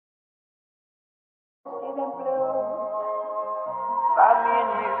and blue, for me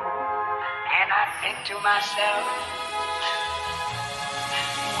and you. And I think to myself,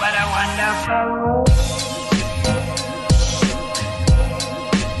 what a wonderful world.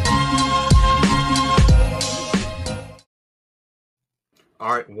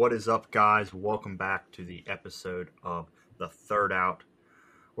 All right, what is up, guys? Welcome back to the episode of The Third Out.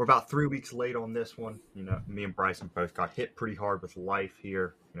 We're about 3 weeks late on this one. You know, me and Bryson both got hit pretty hard with life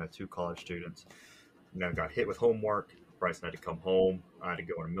here. You know, two college students. You know, got hit with homework. Bryson had to come home. I had to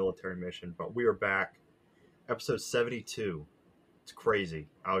go on a military mission. But we are back. Episode 72. It's crazy.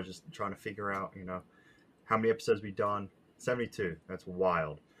 I was just trying to figure out, you know, how many episodes we've done. 72. That's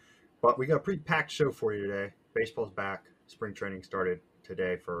wild. But we got a pretty packed show for you today. Baseball's back. Spring training started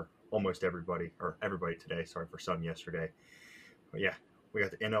today for almost everybody, or everybody today. Sorry, for some yesterday. But yeah, we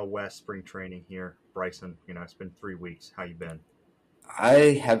got the NL West spring training here. Bryson, you know, it's been 3 weeks. How you been?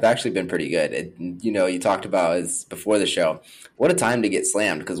 I have actually been pretty good. You talked about is before the show. What a time to get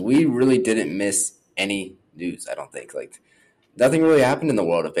slammed because we really didn't miss any news. I don't think nothing really happened in the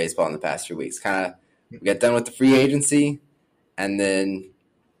world of baseball in the past 3 weeks. Kind of we got done with the free agency, and then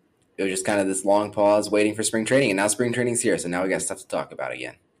it was just kind of this long pause waiting for spring training, and now spring training's here. So now we got stuff to talk about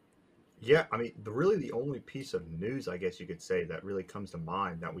again. Yeah, I mean, the only piece of news, I guess you could say, that really comes to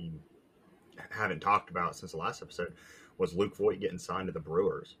mind that we haven't talked about since the last episode was Luke Voigt getting signed to the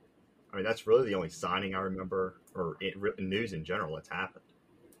Brewers. I mean, that's really the only signing I remember, or news in general, that's happened.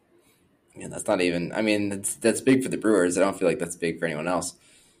 Yeah, that's not even. I mean, that's big for the Brewers. I don't feel like that's big for anyone else.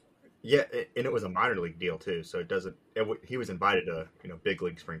 Yeah, and it was a minor league deal too, so it doesn't. He was invited to big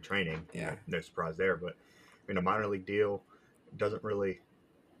league spring training. Yeah, no surprise there. But a minor league deal doesn't really,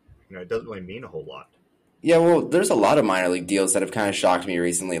 it doesn't really mean a whole lot. Yeah, well, there's a lot of minor league deals that have kind of shocked me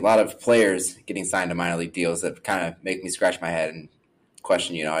recently. A lot of players getting signed to minor league deals that kind of make me scratch my head and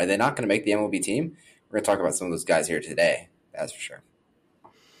question, are they not going to make the MLB team? We're going to talk about some of those guys here today, that's for sure.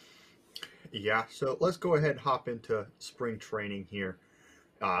 Yeah, so let's go ahead and hop into spring training here.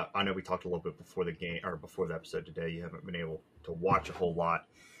 I know we talked a little bit before the game or before the episode today. You haven't been able to watch a whole lot,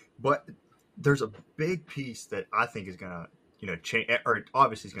 but there's a big piece that I think is going to, change, or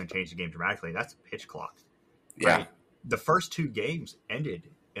obviously is going to change the game dramatically. That's the pitch clock. Yeah. Right? The first two games ended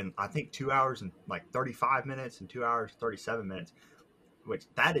in, I think, 2 hours and 35 minutes and 2 hours, 37 minutes, which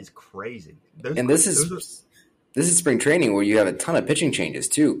that is crazy. This is spring training where you have a ton of pitching changes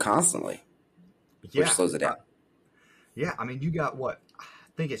too, constantly, which slows it down. Yeah. I mean, you got what? I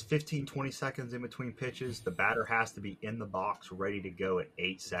think it's 15, 20 seconds in between pitches. The batter has to be in the box ready to go at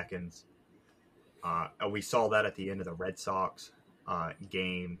 8 seconds. We saw that at the end of the Red Sox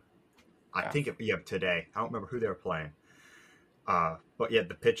game. I think today. I don't remember who they were playing. But yeah,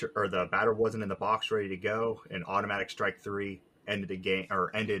 the pitcher or the batter wasn't in the box ready to go, and automatic strike three ended the game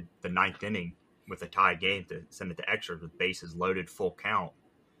or ended the ninth inning with a tie game to send it to extras with bases loaded, full count.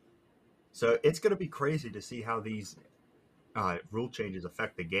 So it's going to be crazy to see how these rule changes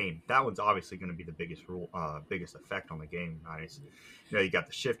affect the game. That one's obviously going to be the biggest effect on the game. Nice, you got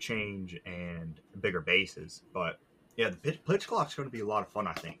the shift change and bigger bases, but yeah, the pitch clock's going to be a lot of fun,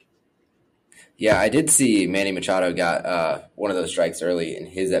 I think. Yeah, I did see Manny Machado got one of those strikes early in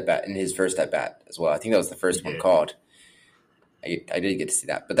his first at bat as well. I think that was the first one called. I did get to see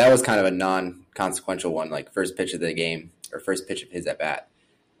that, but that was kind of a non-consequential one, like first pitch of the game or first pitch of his at bat,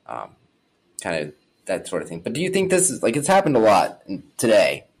 kind of that sort of thing. But do you think this is it's happened a lot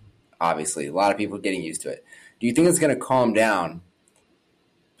today? Obviously, a lot of people are getting used to it. Do you think it's going to calm down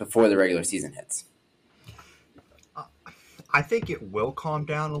before the regular season hits? I think it will calm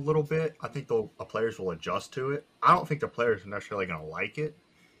down a little bit. I think the players will adjust to it. I don't think the players are necessarily going to like it.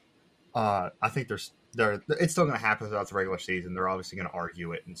 I think it's still going to happen throughout the regular season. They're obviously going to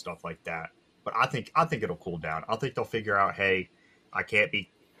argue it and stuff like that. But I think it'll cool down. I think they'll figure out, hey, I can't be.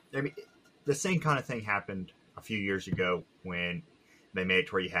 I mean, the same kind of thing happened a few years ago when they made it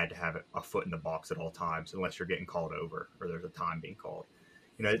to where you had to have a foot in the box at all times unless you're getting called over or there's a time being called.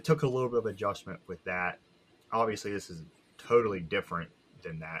 It took a little bit of adjustment with that. Obviously, this is totally different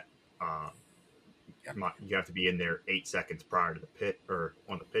than that. You have to be in there 8 seconds prior to the pit or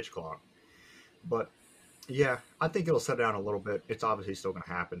on the pitch clock. But yeah, I think it'll settle down a little bit. It's obviously still going to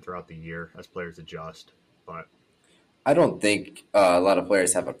happen throughout the year as players adjust. But I don't think a lot of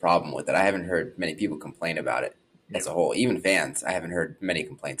players have a problem with it. I haven't heard many people complain about it as a whole. Even fans, I haven't heard many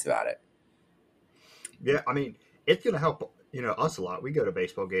complaints about it. Yeah, I mean, it's going to help us a lot. We go to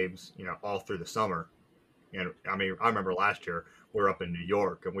baseball games all through the summer. And I mean, I remember last year we were up in New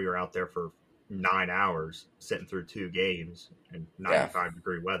York and we were out there for 9 hours sitting through 2 games in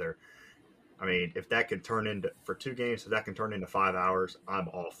 95-degree weather. I mean, if that can turn into 5 hours, I'm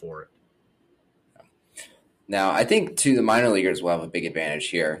all for it. Now, I think, too, the minor leaguers will have a big advantage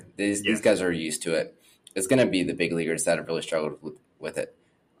here. These guys are used to it. It's going to be the big leaguers that have really struggled with it.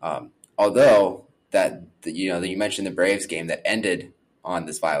 Although, you mentioned the Braves game that ended on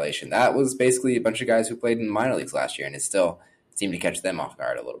this violation. That was basically a bunch of guys who played in the minor leagues last year, and it still seemed to catch them off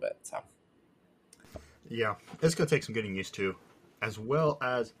guard a little bit. So, yeah, it's going to take some getting used to, as well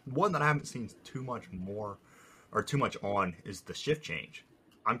as one that I haven't seen too much on is the shift change.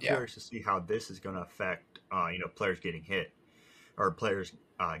 I'm curious to see how this is going to affect, players getting hit or players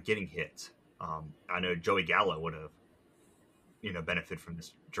getting hits. I know Joey Gallo would have, benefited from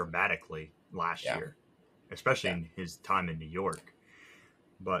this dramatically last year, especially in his time in New York.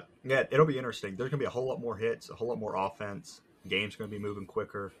 But yeah, it'll be interesting. There's going to be a whole lot more hits, a whole lot more offense. Game's going to be moving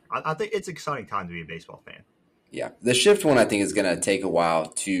quicker. I think it's an exciting time to be a baseball fan. Yeah. The shift one, I think, is going to take a while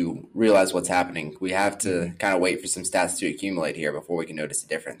to realize what's happening. We have to kind of wait for some stats to accumulate here before we can notice a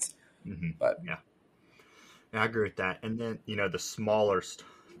difference. Mm-hmm. But yeah, I agree with that. And then,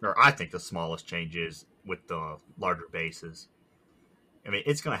 I think the smallest change is with the larger bases. I mean,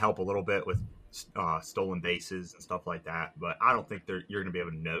 it's going to help a little bit with stolen bases and stuff like that, but I don't think you're going to be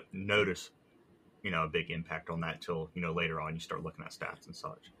able to notice, a big impact on that till, later on you start looking at stats and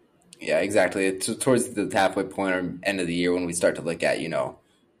such. Yeah, exactly. It's towards the halfway point or end of the year when we start to look at,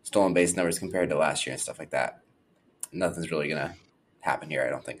 stolen base numbers compared to last year and stuff like that. Nothing's really going to happen here, I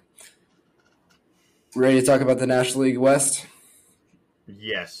don't think. Ready to talk about the National League West?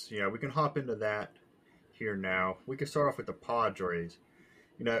 Yes. We can hop into that here now. We can start off with the Padres.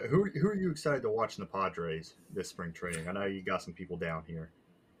 Who are you excited to watch in the Padres this spring training? I know you got some people down here.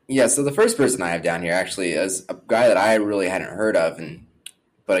 Yeah, so the first person I have down here actually is a guy that I really hadn't heard of,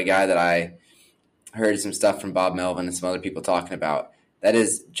 but a guy that I heard some stuff from Bob Melvin and some other people talking about. That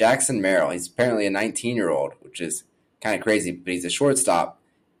is Jackson Merrill. He's apparently a 19-year-old, which is kind of crazy, but he's a shortstop,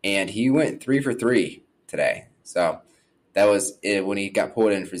 and he went 3 for 3 today. So that was it when he got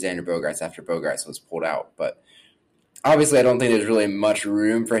pulled in for Xander Bogaerts after Bogaerts was pulled out. But obviously I don't think there's really much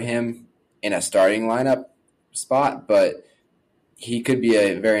room for him in a starting lineup spot, but he could be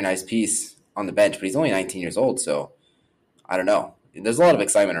a very nice piece on the bench. But he's only 19 years old, so I don't know. There's a lot of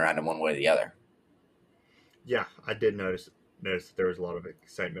excitement around him one way or the other. Yeah, I did notice that there was a lot of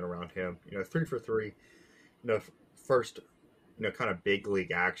excitement around him. 3 for 3, first, kind of big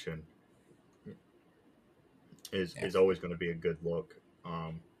league action is always going to be a good look.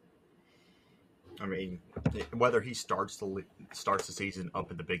 I mean, whether he starts the season up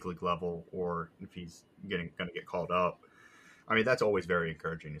at the big league level or if he's going to get called up, I mean, that's always very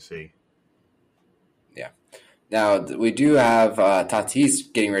encouraging to see. Yeah. Now, we do have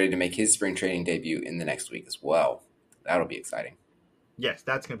Tatis getting ready to make his spring training debut in the next week as well. That'll be exciting. Yes,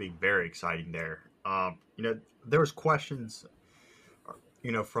 that's going to be very exciting there. There was questions,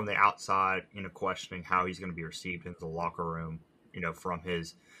 from the outside, questioning how he's going to be received into the locker room,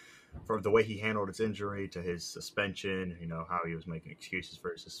 from the way he handled his injury to his suspension, how he was making excuses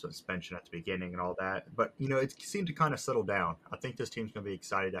for his suspension at the beginning and all that. But, it seemed to kind of settle down. I think this team's going to be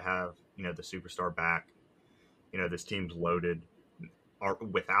excited to have, the superstar back. This team's loaded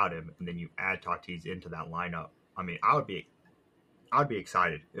without him, and then you add Tatis into that lineup. I mean, I'd be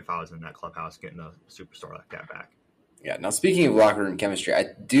excited if I was in that clubhouse getting a superstar like that back. Yeah. Now, speaking of locker room chemistry, I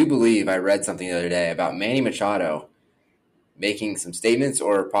do believe I read something the other day about Manny Machado making some statements,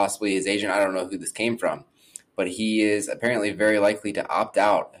 or possibly his agent. I don't know who this came from, but he is apparently very likely to opt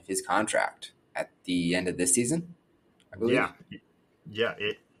out of his contract at the end of this season, I believe. Yeah.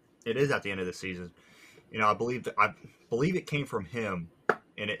 It is at the end of the season. I believe it came from him,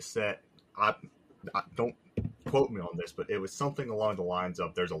 and it said, I don't quote me on this, but it was something along the lines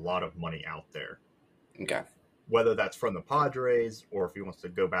of "There's a lot of money out there." Okay. Whether that's from the Padres or if he wants to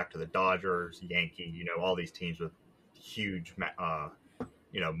go back to the Dodgers, Yankees, all these teams with huge,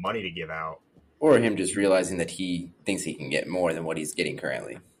 money to give out, or him just realizing that he thinks he can get more than what he's getting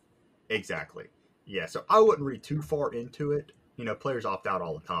currently. Exactly. Yeah. So I wouldn't read too far into it. Players opt out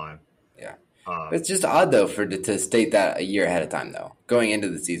all the time. Yeah. It's just odd, though, to state that a year ahead of time, though, going into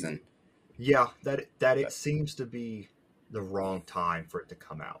the season. Yeah, it seems to be the wrong time for it to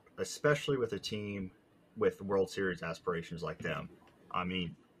come out, especially with a team with World Series aspirations like them. I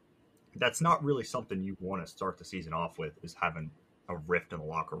mean, that's not really something you want to start the season off with, is having a rift in the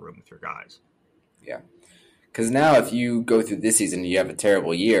locker room with your guys. Yeah. Because now if you go through this season and you have a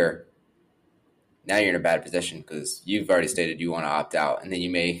terrible year, now you're in a bad position because you've already stated you want to opt out, and then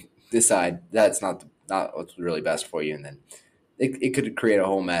you may decide that's not what's really best for you, and then it could create a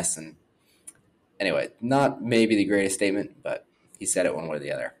whole mess. And anyway, not maybe the greatest statement, but he said it one way or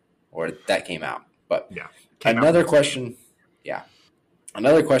the other, or that came out. But yeah, another question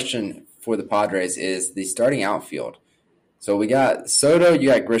for the Padres is the starting outfield. So we got Soto, you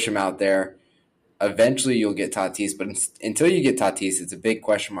got Grisham out there. Eventually you'll get Tatis, but until you get Tatis, it's a big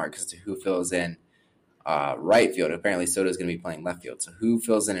question mark as to who fills in right field. Apparently Soto's going to be playing left field. So who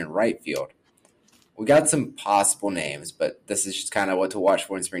fills in right field? We got some possible names, but this is just kind of what to watch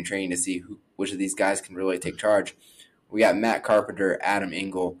for in spring training to see which of these guys can really take charge. We got Matt Carpenter, Adam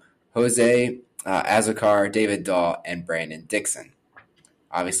Engel, Jose Azocar, David Dahl, and Brandon Dixon.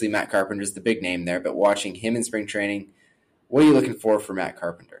 Obviously, Matt Carpenter is the big name there, but watching him in spring training, what are you looking for Matt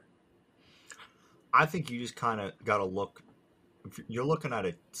Carpenter? I think you just kind of got to look. You're looking at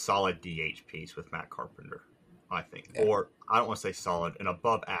a solid DH piece with Matt Carpenter, I think. Yeah. Or I don't want to say solid, an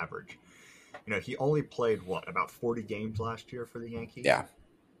above average. He only played, about 40 games last year for the Yankees? Yeah.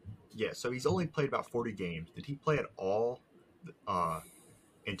 Yeah, so he's only played about 40 games. Did he play at all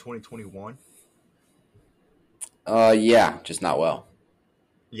in 2021? Yeah, just not well.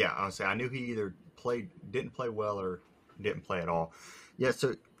 Yeah, I was saying I knew he either didn't play well or didn't play at all. Yeah,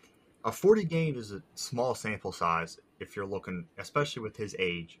 so a 40 games is a small sample size if you're looking, especially with his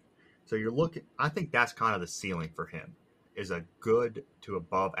age. So I think that's kind of the ceiling for him, is a good to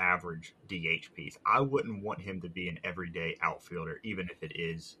above average DH piece. I wouldn't want him to be an everyday outfielder, even if it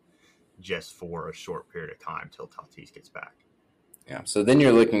is just for a short period of time till Tatis gets back. Yeah, so then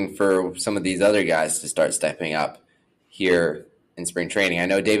you're looking for some of these other guys to start stepping up here in spring training. I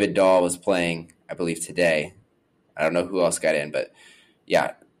know David Dahl was playing, I believe, today. I don't know who else got in, but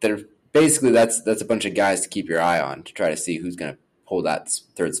yeah, basically that's a bunch of guys to keep your eye on to try to see who's going to pull that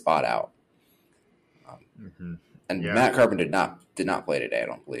third spot out. And yeah. Matt Carpenter did not play today, I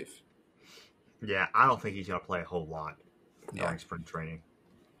don't believe. Yeah, I don't think he's going to play a whole lot during spring training.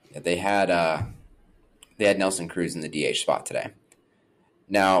 Yeah, they had Nelson Cruz in the DH spot today.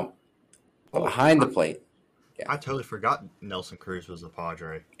 Now, behind the plate. Yeah. I totally forgot Nelson Cruz was a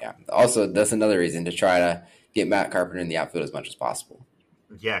Padre. Yeah. Also, that's another reason to try to get Matt Carpenter in the outfield as much as possible.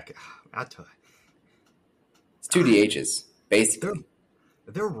 Yeah. It's two DHs, basically.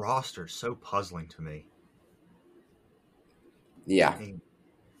 Their roster's so puzzling to me. Yeah. I mean,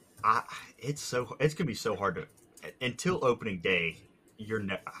 it's going to be so hard to – until opening day,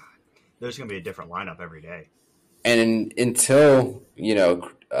 there's going to be a different lineup every day. And until,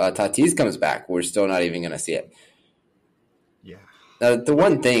 Tatis comes back, we're still not even going to see it. Yeah. Now, the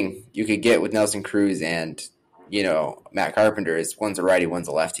one thing you could get with Nelson Cruz and, Matt Carpenter is one's a righty, one's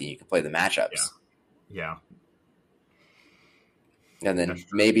a lefty. You can play the matchups. Yeah. And then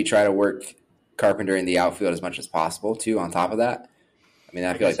maybe try to work Carpenter in the outfield as much as possible, too, on top of that. I mean,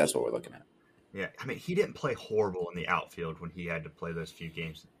 I feel like that's what we're looking at. Yeah. I mean, he didn't play horrible in the outfield when he had to play those few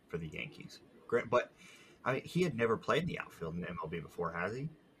games for the Yankees. But I mean, he had never played in the outfield in the MLB before, has he?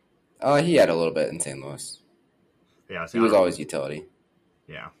 He had a little bit in St. Louis. Yeah, he was always utility.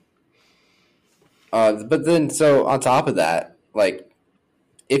 Yeah. But then, so on top of that,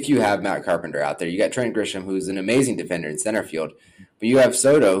 if you have Matt Carpenter out there, you got Trent Grisham, who's an amazing defender in center field, but you have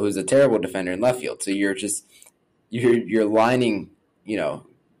Soto, who's a terrible defender in left field. So you're lining,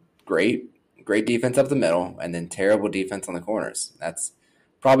 great defense up the middle, and then terrible defense on the corners. That's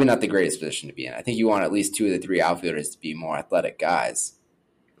probably not the greatest position to be in. I think you want at least two of the three outfielders to be more athletic guys.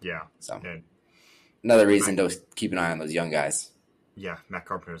 Yeah. So another reason to keep an eye on those young guys. Yeah, Matt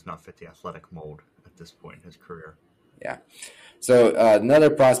Carpenter does not fit the athletic mold at this point in his career. Yeah. So another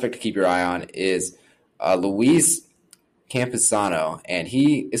prospect to keep your eye on is Luis Camposano, and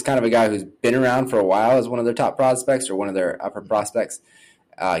he is kind of a guy who's been around for a while as one of their top prospects or one of their upper prospects,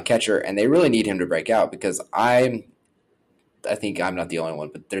 catcher, and they really need him to break out because I think I'm not the only one,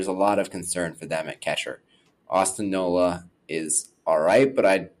 but there's a lot of concern for them at catcher. Austin Nola is all right,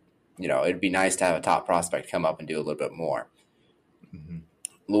 but it'd be nice to have a top prospect come up and do a little bit more. Mm-hmm.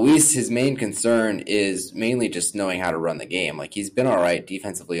 Luis, his main concern is mainly just knowing how to run the game. He's been all right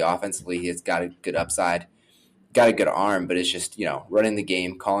defensively, offensively. He's got a good upside, got a good arm, but it's just, running the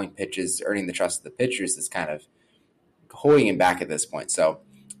game, calling pitches, earning the trust of the pitchers is kind of holding him back at this point. So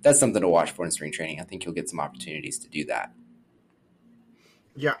that's something to watch for in spring training. I think he'll get some opportunities to do that.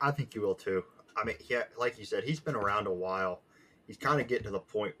 Yeah, I think you will too. I mean, like you said, he's been around a while. He's kind of getting to the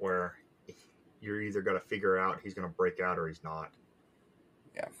point where you're either going to figure out he's going to break out or he's not.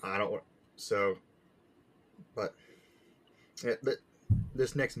 Yeah. But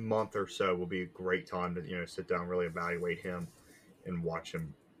this next month or so will be a great time to, sit down and really evaluate him and watch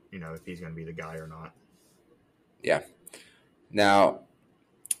him, if he's going to be the guy or not. Yeah. Now,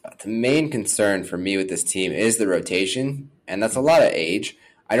 the main concern for me with this team is the rotation, and that's a lot of age.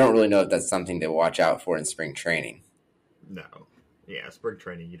 I don't really know if that's something to watch out for in spring training. No. Yeah, spring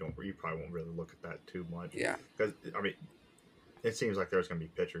training, you probably won't really look at that too much. Yeah. Because, I mean, it seems like there's going to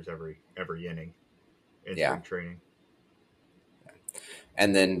be pitchers every inning in Yeah. spring training.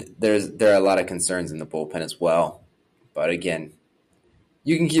 And then there are a lot of concerns in the bullpen as well. But again,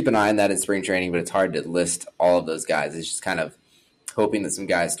 you can keep an eye on that in spring training, but it's hard to list all of those guys. It's just kind of hoping that some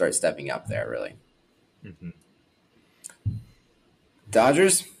guys start stepping up there, really. Mm-hmm.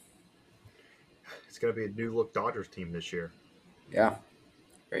 Dodgers? It's going to be a new-look Dodgers team this year. Yeah,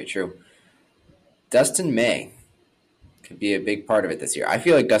 very true. Dustin May could be a big part of it this year. I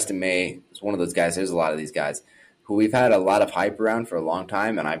feel like Dustin May is one of those guys. There's a lot of these guys who we've had a lot of hype around for a long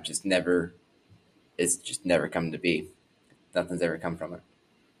time, and it's just never come to be. Nothing's ever come from it.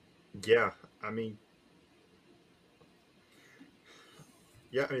 Yeah, I mean,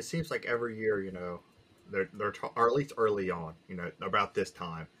 it seems like every year, they're or at least early on, about this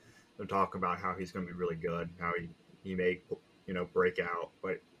time, they're talking about how he's going to be really good, how he may, break out,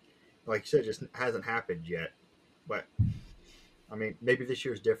 but like you said, it just hasn't happened yet. But I mean, maybe this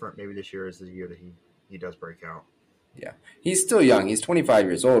year's different. Maybe this year is the year that he does break out. Yeah, he's still young. He's 25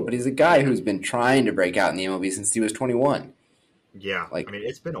 years old, but he's a guy who's been trying to break out in the MLB since he was 21. Yeah, I mean,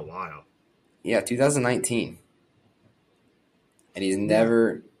 it's been a while. Yeah, 2019, and he's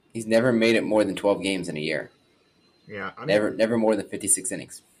never made it more than 12 games in a year. Yeah, I mean, never more than 56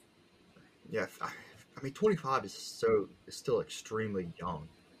 innings. Yeah, I mean, 25 is still extremely young.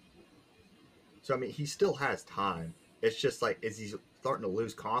 So I mean, he still has time. It's just like, is he starting to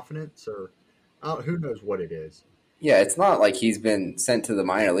lose confidence, or who knows what it is? Yeah, it's not like he's been sent to the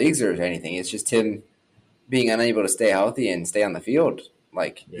minor leagues or anything. It's just him being unable to stay healthy and stay on the field.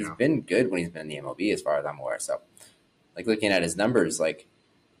 Like, he's been good when he's been in the MLB, as far as I'm aware. So, like, looking at his numbers, like,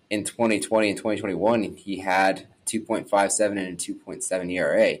 in 2020 and 2021, he had 2.57 and a 2.7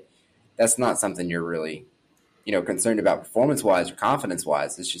 ERA. That's not something you're really, concerned about performance-wise or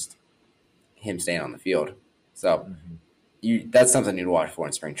confidence-wise. It's just him staying on the field. So, that's something you'd watch for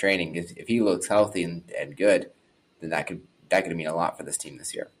in spring training. If he looks healthy and good, then that could mean a lot for this team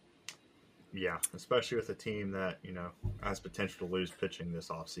this year. Yeah, especially with a team that, has potential to lose pitching this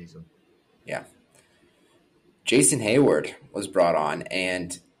offseason. Yeah. Jason Hayward was brought on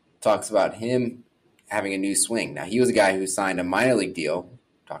and talks about him having a new swing. Now, he was a guy who signed a minor league deal.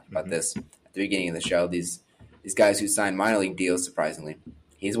 Talked about this at the beginning of the show. These guys who signed minor league deals, surprisingly.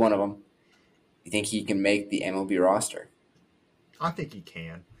 He's one of them. You think he can make the MLB roster? I think he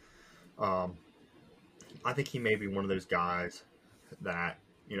can. I think he may be one of those guys that,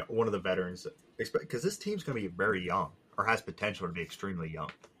 one of the veterans, because this team's going to be very young, or has potential to be extremely young.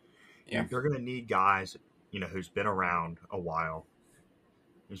 Yeah. You're going to need guys, who's been around a while,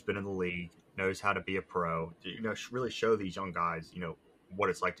 who's been in the league, knows how to be a pro, really show these young guys, what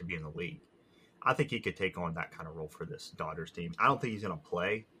it's like to be in the league. I think he could take on that kind of role for this Dodgers team. I don't think he's going to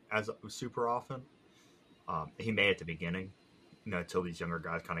play as super often. He may at the beginning, until these younger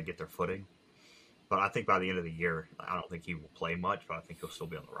guys kind of get their footing. But I think by the end of the year, I don't think he will play much, but I think he'll still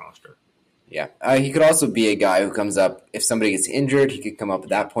be on the roster. Yeah. He could also be a guy who comes up, if somebody gets injured, he could come up at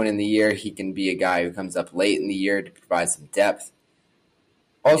that point in the year. He can be a guy who comes up late in the year to provide some depth.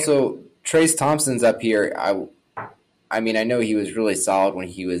 Also, Trace Thompson's up here. I mean, I know he was really solid when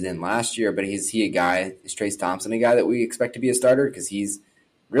he was in last year, but is Trace Thompson a guy that we expect to be a starter? Because he's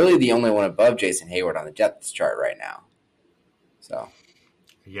really the only one above Jason Hayward on the depth chart right now. So,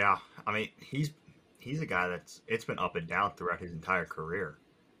 yeah, I mean, he's a guy it's been up and down throughout his entire career.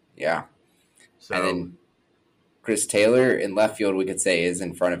 Yeah. So, and then Chris Taylor in left field, we could say, is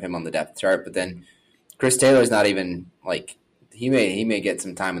in front of him on the depth chart, but then Chris Taylor's not even like he may get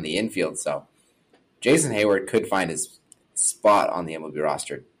some time in the infield. So Jason Hayward could find his spot on the MLB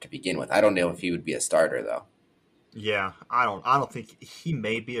roster to begin with. I don't know if he would be a starter though. Yeah, I don't think he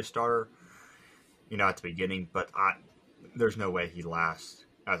may be a starter, at the beginning, but there's no way he lasts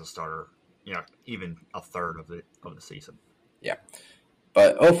as a starter, even a third of the season. Yeah.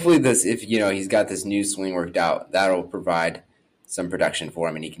 But hopefully if he's got this new swing worked out, that'll provide some production for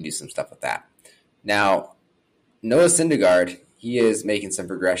him and he can do some stuff with that. Now, Noah Syndergaard, he is making some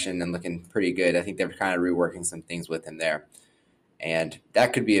progression and looking pretty good. I think they're kind of reworking some things with him there. And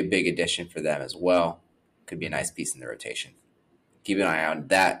that could be a big addition for them as well. Could be a nice piece in the rotation. Keep an eye on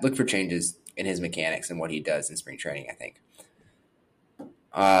that. Look for changes in his mechanics and what he does in spring training, I think.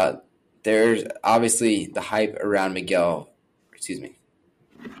 There's obviously the hype around the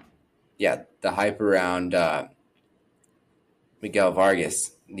hype around Miguel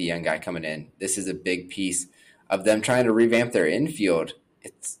Vargas, the young guy coming in. This is a big piece of them trying to revamp their infield.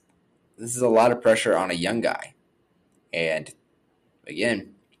 This is a lot of pressure on a young guy. And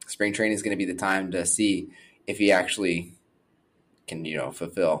again, spring training is going to be the time to see if he actually can,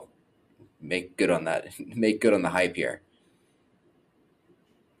 make good on that, make good on the hype here.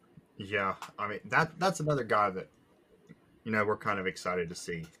 Yeah, I mean that's another guy that we're kind of excited to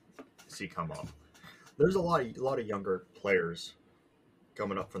see come up. There's a lot of younger players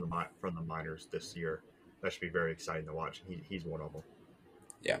coming up from the minors this year. That should be very exciting to watch. He's one of them.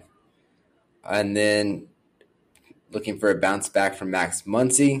 Yeah. And then looking for a bounce back from Max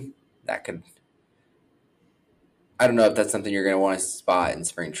Muncy. That could, I don't know if that's something you're going to want to spot in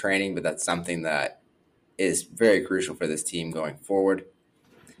spring training, but that's something that is very crucial for this team going forward.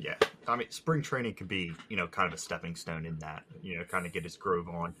 Yeah. I mean, spring training could be, kind of a stepping stone in that, kind of get his groove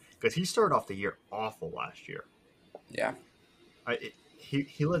on. Because he started off the year awful last year. Yeah.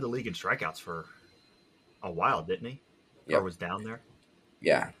 He led the league in strikeouts for a while, didn't he? Yep. Or was down there?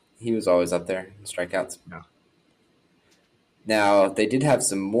 Yeah. He was always up there in strikeouts. No. Now, they did have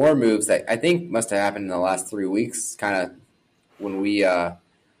some more moves that I think must have happened in the last 3 weeks, kind of when we were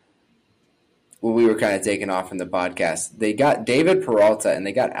kind of taken off from the podcast. They got David Peralta and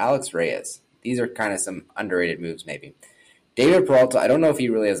they got Alex Reyes. These are kind of some underrated moves, maybe. David Peralta, I don't know if he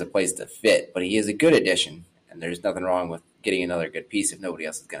really has a place to fit, but he is a good addition, and there's nothing wrong with getting another good piece if nobody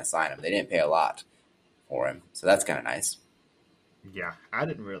else is going to sign him. They didn't pay a lot for him, so that's kind of nice. Yeah, I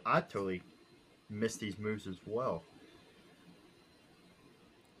totally missed these moves as well.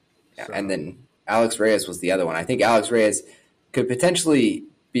 Yeah, so. And then Alex Reyes was the other one. I think Alex Reyes could potentially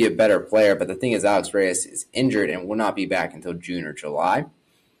be a better player, but the thing is Alex Reyes is injured and will not be back until June or July.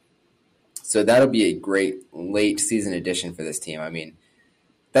 So that'll be a great late season addition for this team. I mean,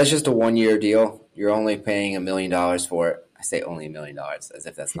 that's just a 1-year deal. You're only paying $1 million for it. I say only $1 million as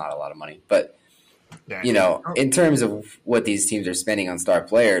if that's not a lot of money. But, in terms of what these teams are spending on star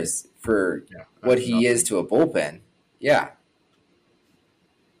players for what he is to a bullpen, yeah.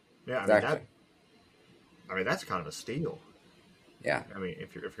 Yeah, exactly. I mean, that's kind of a steal. Yeah. I mean,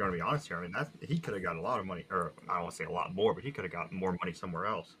 if you're going to be honest here, I mean, he could have got a lot of money, or I don't want to say a lot more, but he could have got more money somewhere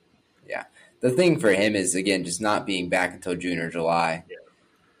else. Yeah. The thing for him is, again, just not being back until June or July. Yeah.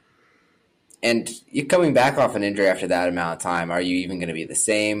 And you coming back off an injury after that amount of time, are you even going to be the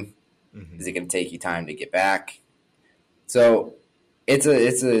same? Mm-hmm. Is it going to take you time to get back? So it's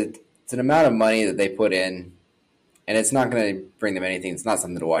an amount of money that they put in, and it's not going to bring them anything. It's not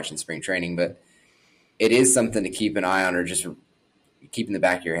something to watch in spring training, but it is something to keep an eye on, or just keep in the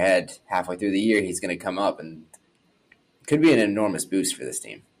back of your head. Halfway through the year, he's going to come up, and could be an enormous boost for this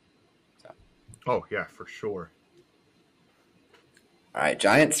team. So. Oh, yeah, for sure. All right,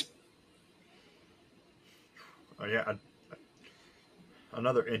 Giants. Yeah,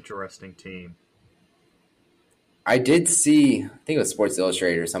 another interesting team. I did see, I think it was Sports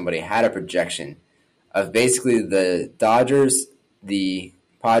Illustrated or somebody had a projection of basically the Dodgers, the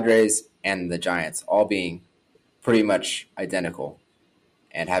Padres, and the Giants all being pretty much identical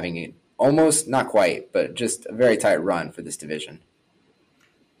and having it almost, not quite, but just a very tight run for this division.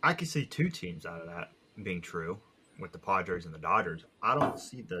 I could see two teams out of that being true with the Padres and the Dodgers. I don't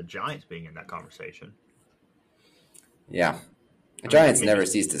see the Giants being in that conversation. Yeah. The Giants never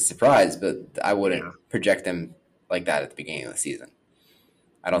cease to surprise, but I wouldn't project them like that at the beginning of the season.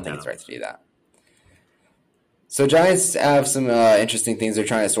 I don't think it's right to do that. So Giants have some interesting things they're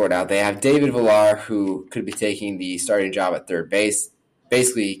trying to sort out. They have David Villar, who could be taking the starting job at third base.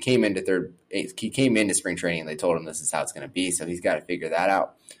 Basically, he came into spring training and they told him this is how it's going to be, so he's got to figure that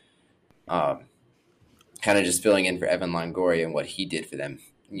out. Kind of just filling in for Evan Longoria and what he did for them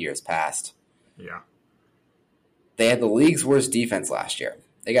in years past. Yeah. They had the league's worst defense last year.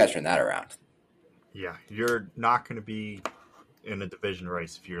 They got to turn that around. Yeah, you're not going to be in a division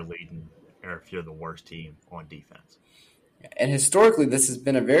race if you're leading or if you're the worst team on defense. And historically, this has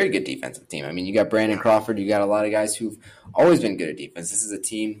been a very good defensive team. I mean, you got Brandon Crawford. You got a lot of guys who've always been good at defense. This is a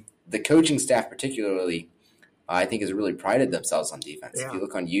team, the coaching staff particularly, I think has really prided themselves on defense. Yeah. If you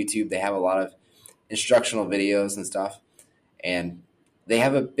look on YouTube, they have a lot of instructional videos and stuff. And they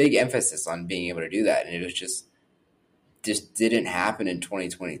have a big emphasis on being able to do that. And it was just didn't happen in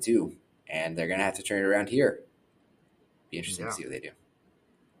 2022. And they're going to have to turn it around here. Be interesting to see what they do.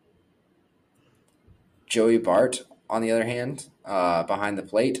 Joey Bart, on the other hand, behind the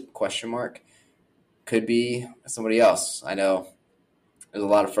plate, question mark, could be somebody else. I know there's a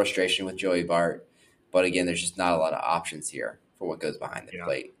lot of frustration with Joey Bart, but again, there's just not a lot of options here for what goes behind the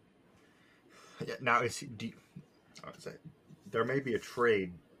plate. Yeah, now, there may be a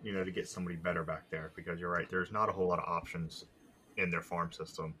trade, to get somebody better back there, because you're right, there's not a whole lot of options in their farm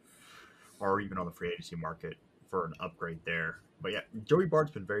system or even on the free agency market for an upgrade there. But yeah, Joey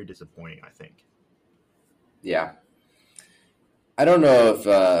Bart's been very disappointing, I think. Yeah. I don't know if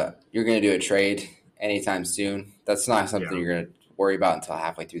you're going to do a trade anytime soon. That's not something you're going to worry about until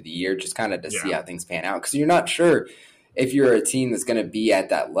halfway through the year, just kind of to see how things pan out. Because you're not sure if you're a team that's going to be at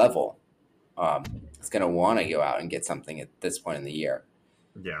that level, it's going to want to go out and get something at this point in the year.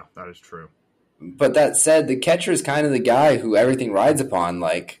 Yeah, that is true. But that said, the catcher is kind of the guy who everything rides upon.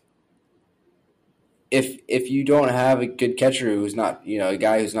 Like, if you don't have a good catcher who's not, a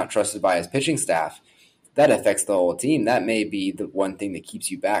guy who's not trusted by his pitching staff, that affects the whole team. That may be the one thing that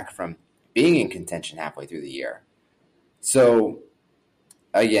keeps you back from being in contention halfway through the year. So,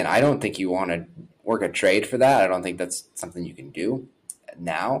 again, I don't think you want to work a trade for that. I don't think that's something you can do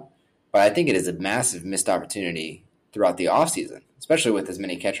now. But I think it is a massive missed opportunity throughout the offseason, especially with as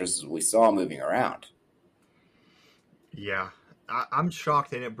many catchers as we saw moving around. Yeah, I'm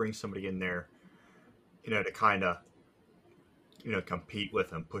shocked they didn't bring somebody in there, to kind of, compete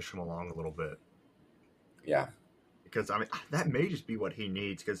with him, push him along a little bit. Yeah. Because, that may just be what he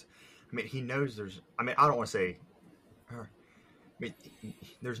needs. Because, he knows I don't want to say,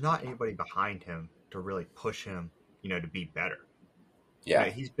 there's not anybody behind him to really push him, to be better. Yeah.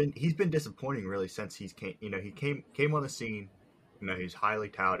 He's been disappointing really since he came on the scene. He's highly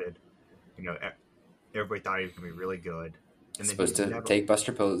touted. Everybody thought he was going to be really good. And then supposed to take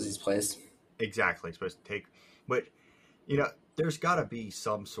Buster Posey's place. Exactly. Supposed to take, but there's got to be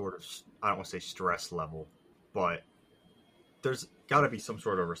some sort of, I don't want to say stress level, but there's got to be some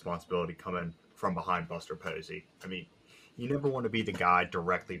sort of responsibility coming from behind Buster Posey. You never want to be the guy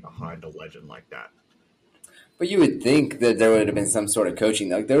directly behind a legend like that. But you would think that there would have been some sort of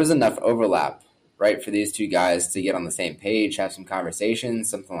coaching. Like, there was enough overlap, right, for these two guys to get on the same page, have some conversations,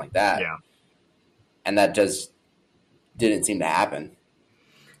 something like that. Yeah. And that just didn't seem to happen.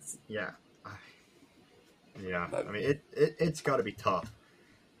 Yeah. Yeah. But, it's got to be tough.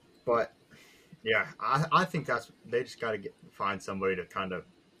 But, yeah, I think they just got to find somebody to kind of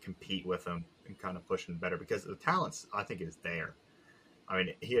compete with them and kind of push them better, because the talents, I think, is there.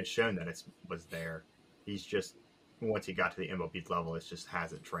 He had shown that it was there. He's just, once he got to the MLB level, it just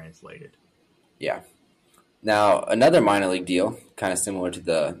hasn't translated. Yeah. Now, another minor league deal, kind of similar to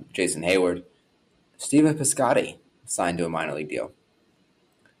the Jason Hayward, Steven Piscotty signed to a minor league deal.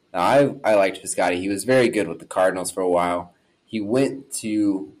 Now, I liked Piscotty. He was very good with the Cardinals for a while. He went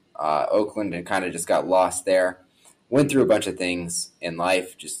to Oakland and kind of just got lost there. Went through a bunch of things in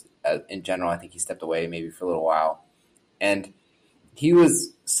life, just in general. I think he stepped away maybe for a little while. And he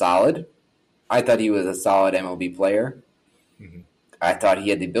was solid. I thought he was a solid MLB player. Mm-hmm. I thought he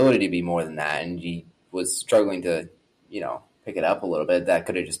had the ability to be more than that, and he was struggling to, pick it up a little bit. That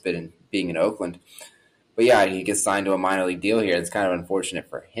could have just been being in Oakland. But yeah, he gets signed to a minor league deal here. It's kind of unfortunate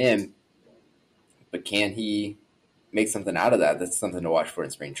for him. But can he make something out of that? That's something to watch for in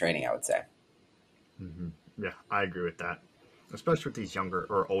spring training, I would say. Mm-hmm. Yeah, I agree with that. Especially with these younger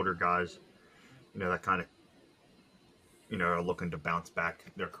or older guys, that kind of, are looking to bounce back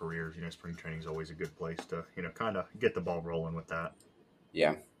their careers. Spring training is always a good place to, kind of get the ball rolling with that.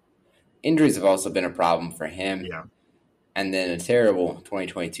 Yeah. Injuries have also been a problem for him. Yeah. And then a terrible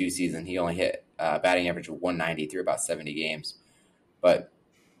 2022 season. He only hit batting average of 190 through about 70 games. But,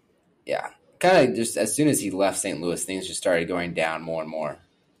 yeah, kind of just as soon as he left St. Louis, things just started going down more and more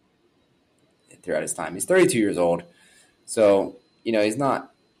throughout his time. He's 32 years old. So, he's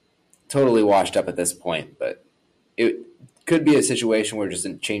not totally washed up at this point, but it could be a situation where just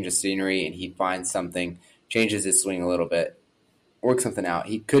a change of scenery and he finds something, changes his swing a little bit, works something out.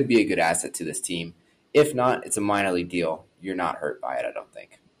 He could be a good asset to this team. If not, it's a minor league deal. You're not hurt by it, I don't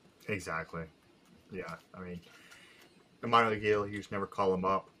think. Exactly. Yeah, a minor league deal, you just never call him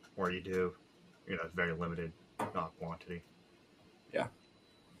up, or you do, it's very limited, not quantity. Yeah.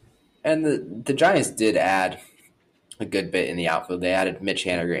 And the Giants did add a good bit in the outfield. They added Mitch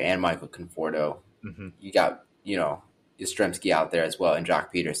Haniger and Michael Conforto. Mm-hmm. You got, Yastrzemski out there as well and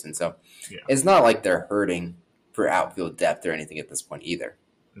Jock Peterson. So It's not like they're hurting for outfield depth or anything at this point either.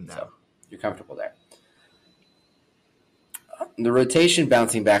 No. So you're comfortable there. The rotation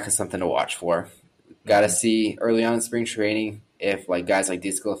bouncing back is something to watch for. Got to see early on in spring training if guys like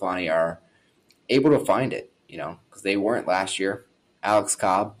DeSclafani are able to find it, because they weren't last year. Alex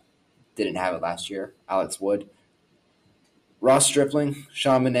Cobb didn't have it last year. Alex Wood. Ross Stripling,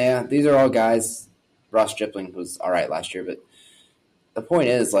 Sean Manaea, these are all guys. Ross Stripling was all right last year, but the point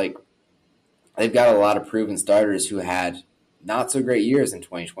is, they've got a lot of proven starters who had not so great years in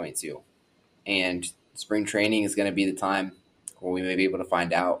 2022. And spring training is going to be the time where we may be able to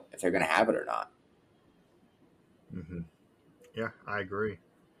find out if they're going to have it or not. Mm-hmm. Yeah, I agree.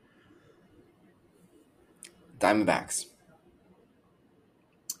 Diamondbacks.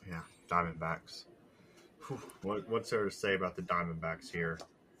 Yeah, Diamondbacks. Whew, what's there to say about the Diamondbacks here?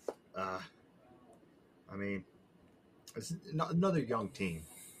 It's another young team.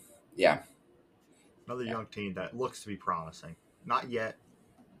 Yeah. Another young team that looks to be promising. Not yet,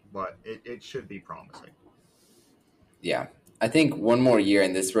 but it should be promising. Yeah. I think one more year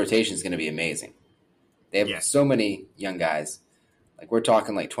and this rotation is going to be amazing. They have so many young guys. Like, we're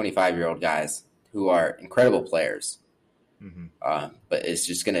talking like 25-year-old guys who are incredible players. Mm-hmm. But this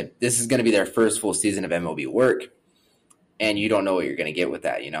is going to be their first full season of MLB work. And you don't know what you're going to get with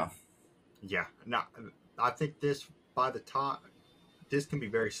that, Yeah. Now, I think this can be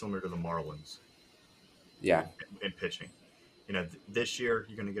very similar to the Marlins. Yeah. In pitching. This year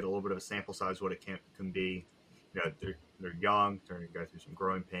you're going to get a little bit of a sample size what it can be. They're young, they're going to go through some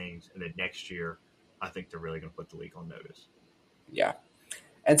growing pains, and then next year I think they're really going to put the league on notice. Yeah.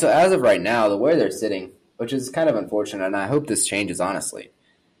 And so as of right now, the way they're sitting, which is kind of unfortunate, and I hope this changes, honestly,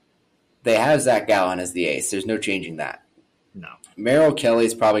 they have Zach Gallen as the ace. There's no changing that. No. Merrill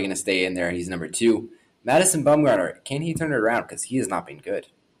Kelly's probably going to stay in there. He's number 2. Madison Bumgarner, can he turn it around? Because he has not been good.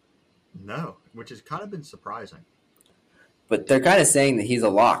 No, which has kind of been surprising. But they're kind of saying that he's a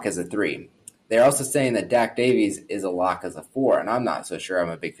lock as a 3. They're also saying that Dak Davies is a lock as a 4, and I'm not so sure I'm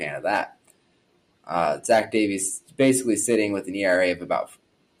a big fan of that. Zach Davies basically sitting with an ERA of about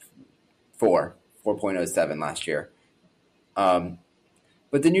 4.07 last year. But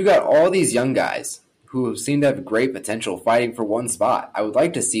then you got all these young guys who seem to have great potential fighting for one spot. I would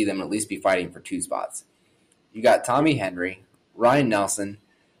like to see them at least be fighting for 2 spots. You got Tommy Henry, Ryan Nelson,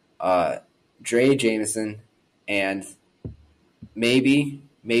 Dre Jameson, and maybe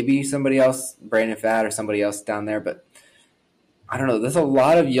somebody else, Brandon Pfaadt or somebody else down there. But I don't know. There's a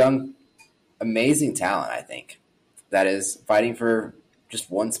lot of young, amazing talent, I think, that is fighting for just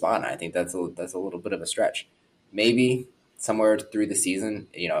one spot. And I think that's a little bit of a stretch. Maybe somewhere through the season,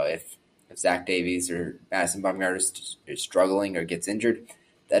 if Zach Davies or Madison Bumgarner is struggling or gets injured,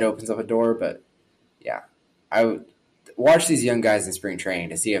 that opens up a door. But, yeah, I would watch these young guys in spring training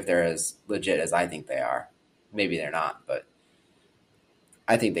to see if they're as legit as I think they are. Maybe they're not, but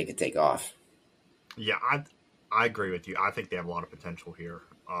I think they could take off. Yeah, I agree with you. I think they have a lot of potential here.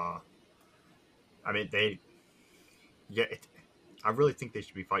 I really think they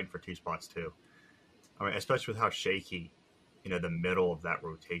should be fighting for 2 spots too. I mean, especially with how shaky, the middle of that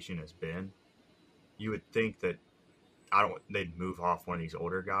rotation has been. You would think that they'd move off one of these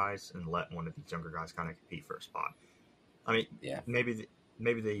older guys and let one of these younger guys kind of compete for a spot. I mean, yeah, maybe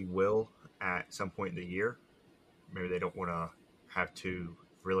they will at some point in the year. Maybe they don't want to have 2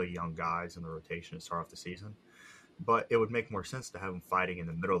 really young guys in the rotation to start off the season. But it would make more sense to have them fighting in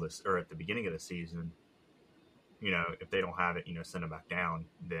the middle of this or at the beginning of the season. If they don't have it, send them back down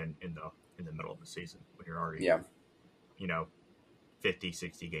than in the middle of the season when you're already, 50,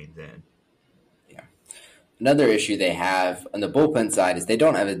 60 games in. Yeah. Another issue they have on the bullpen side is they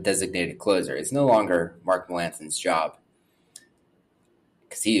don't have a designated closer. It's no longer Mark Melanson's job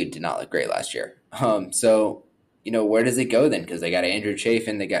because he did not look great last year. So, where does it go then? Because they got Andrew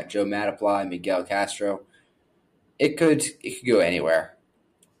Chafin, they got Joe Mataply, Miguel Castro. It could go anywhere,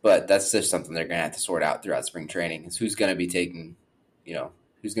 but that's just something they're going to have to sort out throughout spring training. Is who's going to be taking,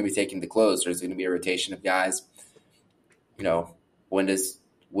 the close, or is it going to be a rotation of guys? When does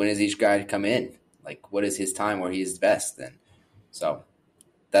each guy come in? Like, what is his time where he's best then? So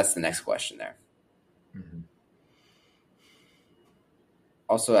that's the next question there. Mm-hmm.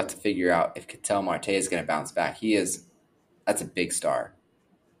 Also have to figure out if Ketel Marte is going to bounce back. That's a big star.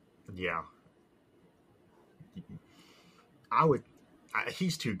 Yeah.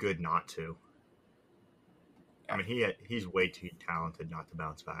 He's too good not to. I mean, he's way too talented not to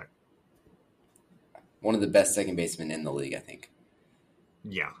bounce back. One of the best second basemen in the league, I think.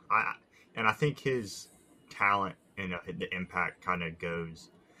 Yeah. I think his talent and the impact kind of goes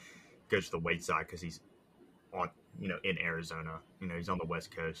to the weight side because he's on, in Arizona. He's on the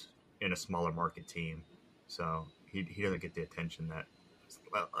West Coast in a smaller market team, so he doesn't get the attention that.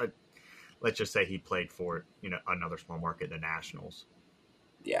 Let's just say he played for another small market, the Nationals.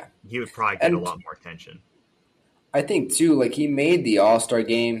 Yeah, he would probably get a lot more attention. I think too. Like, he made the All-Star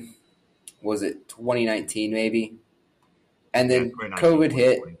game. Was it 2019 maybe? And then COVID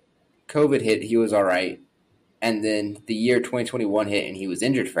hit. He was all right. And then the year 2021 hit, and he was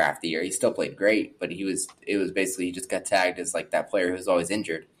injured for half the year. He still played great, but it was basically he just got tagged as like that player who's always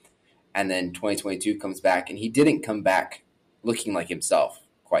injured. And then 2022 comes back, and he didn't come back looking like himself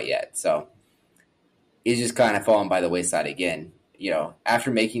quite yet. So he's just kind of fallen by the wayside again.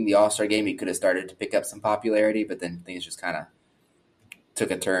 After making the All-Star game, he could have started to pick up some popularity, but then things just kind of took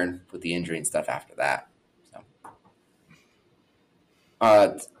a turn with the injury and stuff after that. So,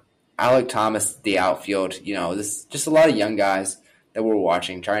 Alec Thomas, the outfield, this just a lot of young guys that we're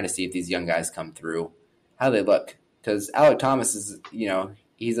watching, trying to see if these young guys come through, how they look. Because Alec Thomas is,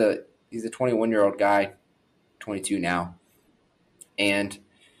 he's a He's a 21-year-old guy, 22 now, and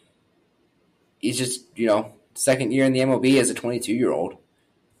he's just second year in the MLB as a 22-year-old.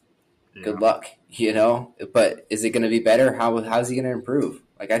 Yeah. Good luck, But is it going to be better? How's he going to improve?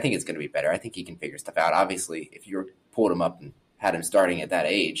 Like, I think it's going to be better. I think he can figure stuff out. Obviously, if you pulled him up and had him starting at that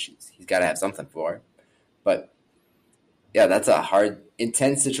age, he's got to have something for it. But yeah, that's a hard,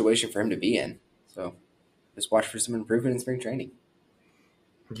 intense situation for him to be in. So just watch for some improvement in spring training.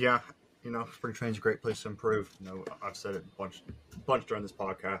 Yeah, spring training's a great place to improve. I've said it a bunch during this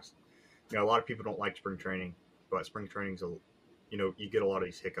podcast. A lot of people don't like spring training, but spring training's you get a lot of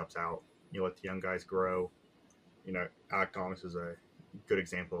these hiccups out. You let the young guys grow. Alec Thomas is a good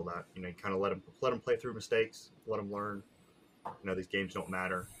example of that. You kind of let them play through mistakes, let them learn. These games don't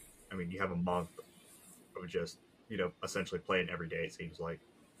matter. I mean, you have a month of just essentially playing every day. It seems like.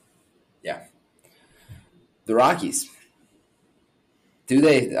 Yeah. The Rockies. Do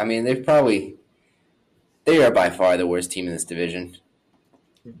they? I mean, they are by far the worst team in this division.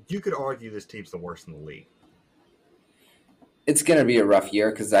 You could argue this team's the worst in the league. It's going to be a rough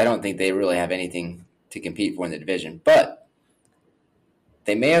year because I don't think they really have anything to compete for in the division. But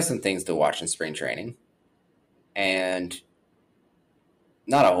they may have some things to watch in spring training. And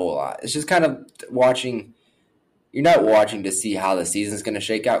not a whole lot. It's just kind of watching. You're not watching to see how the season's going to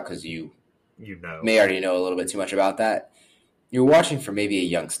shake out because you may already know a little bit too much about that. You're watching for maybe a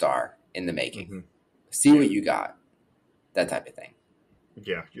young star in the making. Mm-hmm. See what you got. That type of thing.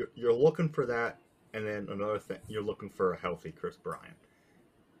 Yeah, you're looking for that. And then another thing, you're looking for a healthy Chris Bryant.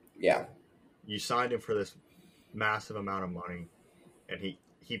 Yeah. You signed him for this massive amount of money, and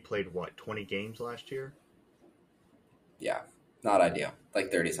he played, 20 games last year? Yeah, not ideal.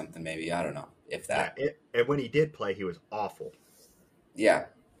 Like 30-something maybe. I don't know, if that. Yeah, and when he did play, he was awful. Yeah.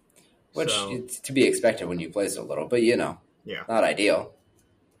 Which is to be expected when you play so little, but yeah, not ideal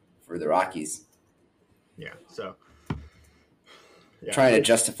for the Rockies. Yeah, so... Yeah. Trying to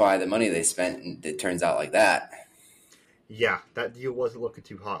justify the money they spent, and it turns out like that. Yeah, that deal wasn't looking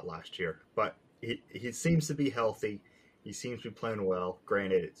too hot last year. But he seems to be healthy. He seems to be playing well.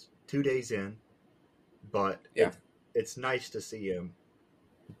 Granted, it's 2 days in. But it's nice to see him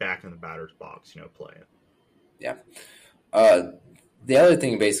back in the batter's box, playing. Yeah. The other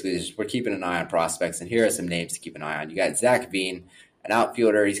thing basically is we're keeping an eye on prospects, and here are some names to keep an eye on. You got Zach Veen, an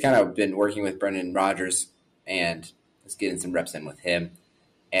outfielder. He's kind of been working with Brendan Rodgers, and getting some reps in with him.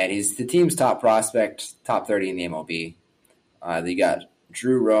 And he's the team's top prospect, top 30 in the MLB. You got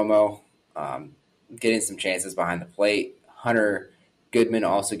Drew Romo getting some chances behind the plate. Hunter Goodman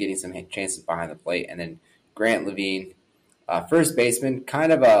also getting some chances behind the plate. And then Grant Levine, first baseman,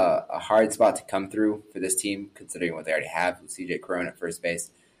 kind of a hard spot to come through for this team, considering what they already have with CJ Cron at first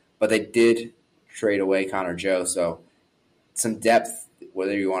base. But they did trade away Connor Joe, so some depth,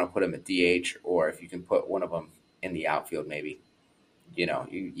 whether you want to put him at DH or if you can put one of them in the outfield, maybe.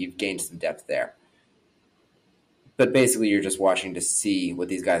 You've gained some depth there. But basically, you're just watching to see what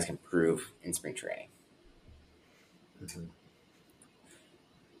these guys can prove in spring training. Mm-hmm.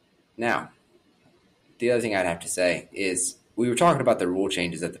 Now, the other thing I'd have to say is we were talking about the rule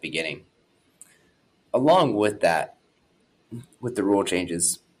changes at the beginning. Along with that, with the rule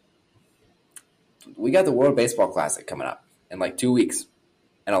changes, we got the World Baseball Classic coming up in like 2 weeks.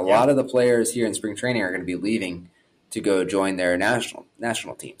 And a lot of the players here in spring training are going to be leaving to go join their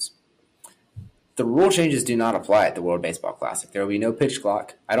national teams. The rule changes do not apply at the World Baseball Classic. There will be no pitch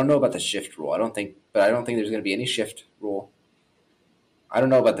clock. I don't know about the shift rule. I don't think there's going to be any shift rule. I don't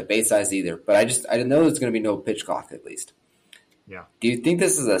know about the base size either, but I know there's going to be no pitch clock at least. Yeah. Do you think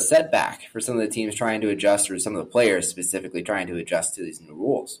this is a setback for some of the teams trying to adjust, or some of the players specifically trying to adjust to these new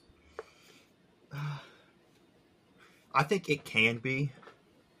rules? I think it can be.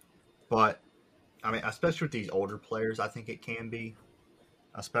 But, I mean, especially with these older players, I think it can be.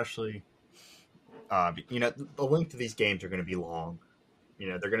 Especially, the length of these games are going to be long.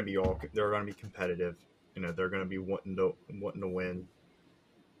 They're going to be competitive. They're going to be wanting to win.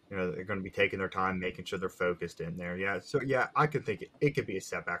 They're going to be taking their time, making sure they're focused in there. Yeah, so I could think it could be a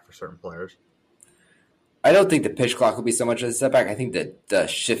setback for certain players. I don't think the pitch clock will be so much of a setback. I think that the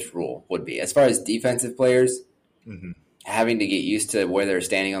shift rule would be. As far as defensive players, having to get used to where they're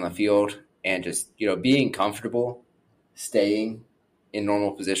standing on the field and just, being comfortable staying in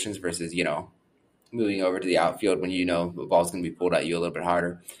normal positions versus, moving over to the outfield when the ball's going to be pulled at you a little bit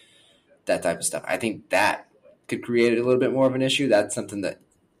harder, that type of stuff. I think that could create a little bit more of an issue. That's something that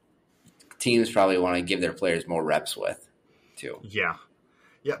teams probably want to give their players more reps with, too. Yeah.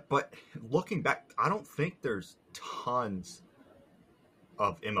 Yeah, but looking back, I don't think there's tons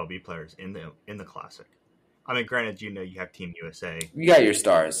of MLB players in the Classic. I mean, granted, you have Team USA. You got your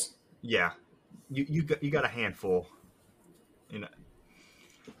stars. Yeah, you got a handful. You know,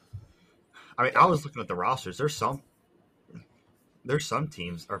 I mean, I Yeah, was looking at the rosters. There's some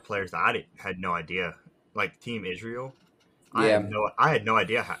teams or players that had no idea. Like Team Israel, yeah, I had no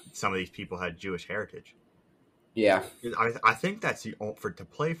idea how some of these people had Jewish heritage. yeah. I think that's for to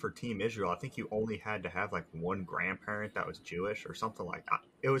play for Team Israel. I think you only had to have like one grandparent that was Jewish or something like that.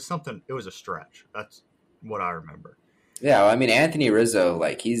 It was something. It was a stretch. That's what I remember. Yeah, well, I mean Anthony Rizzo,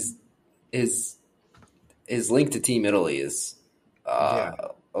 like his his link to Team Italy is Yeah,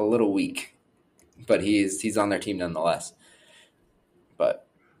 a little weak, but he's on their team nonetheless. But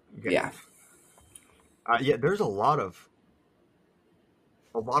yeah, yeah, yeah. There's a lot of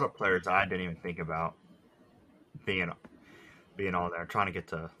players I didn't even think about being being on there. Trying to get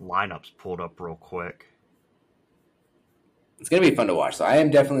the lineups pulled up real quick. it's gonna be fun to watch. So I am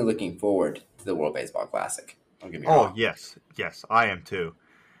definitely looking forward to the World Baseball Classic. Don't get me Oh wrong. yes, yes, I am too.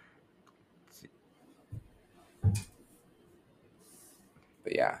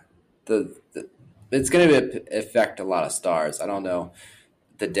 But yeah, the it's going to affect a lot of stars. I don't know.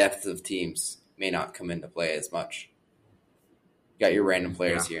 The depth of teams may not come into play as much. You got your random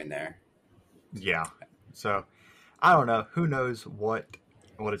Yeah, players here and there. yeah. So I don't know. Who knows what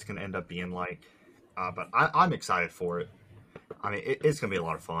it's going to end up being like? But I'm excited for it. I mean, it's going to be a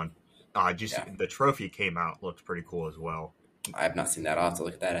lot of fun. Just Yeah, the trophy came out looks pretty cool as well. I have not seen that. I'll have to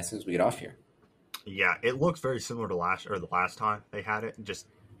look at that as soon as we get off here. Yeah, it looks very similar to the last time they had it, just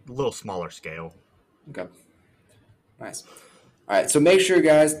a little smaller scale. Okay, nice. All right, so make sure,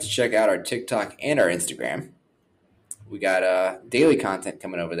 guys, to check out our TikTok and our Instagram. We got daily content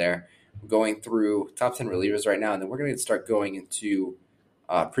coming over there. We're going through top 10 relievers right now, and then we're going to start going into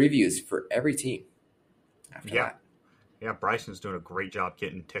previews for every team after Yeah, that. yeah. Bryson's doing a great job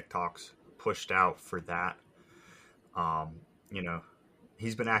getting TikToks pushed out for that. Um, you know,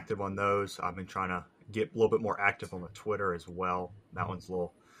 he's been active on those. I've been trying to get a little bit more active on the Twitter as well. That one's a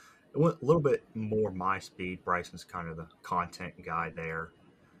little bit more my speed. Bryson's kind of the content guy there,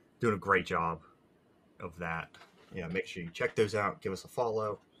 doing a great job of that. Yeah, make sure you check those out. Give us a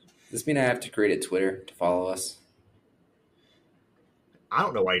follow. Does this mean I have to create a Twitter to follow us? I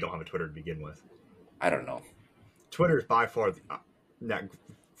don't know why you don't have a Twitter to begin with. I don't know. Twitter is by far that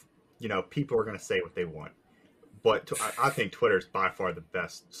people are going to say what they want, but I think Twitter is by far the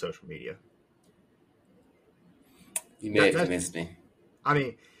best social media. You may That, have that's convinced me. I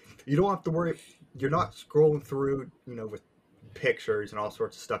mean, you don't have to worry. You're not scrolling through, with pictures and all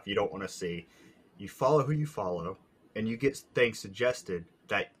sorts of stuff you don't want to see. You follow who you follow, and you get things suggested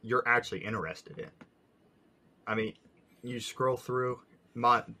that you're actually interested in. I mean, you scroll through.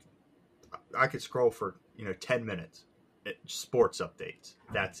 I could scroll for 10 minutes. Sports updates.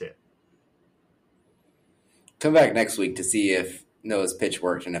 That's it. Come back next week to see if Noah's pitch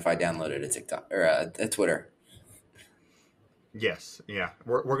worked and if I downloaded a TikTok or a Twitter. Yes, yeah.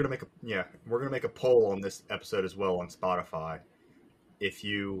 We're gonna make a poll on this episode as well on Spotify. If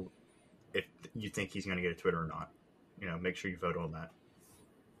you think he's gonna get a Twitter or not, make sure you vote on that.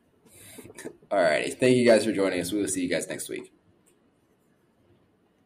 All righty. Thank you guys for joining us. We will see you guys next week.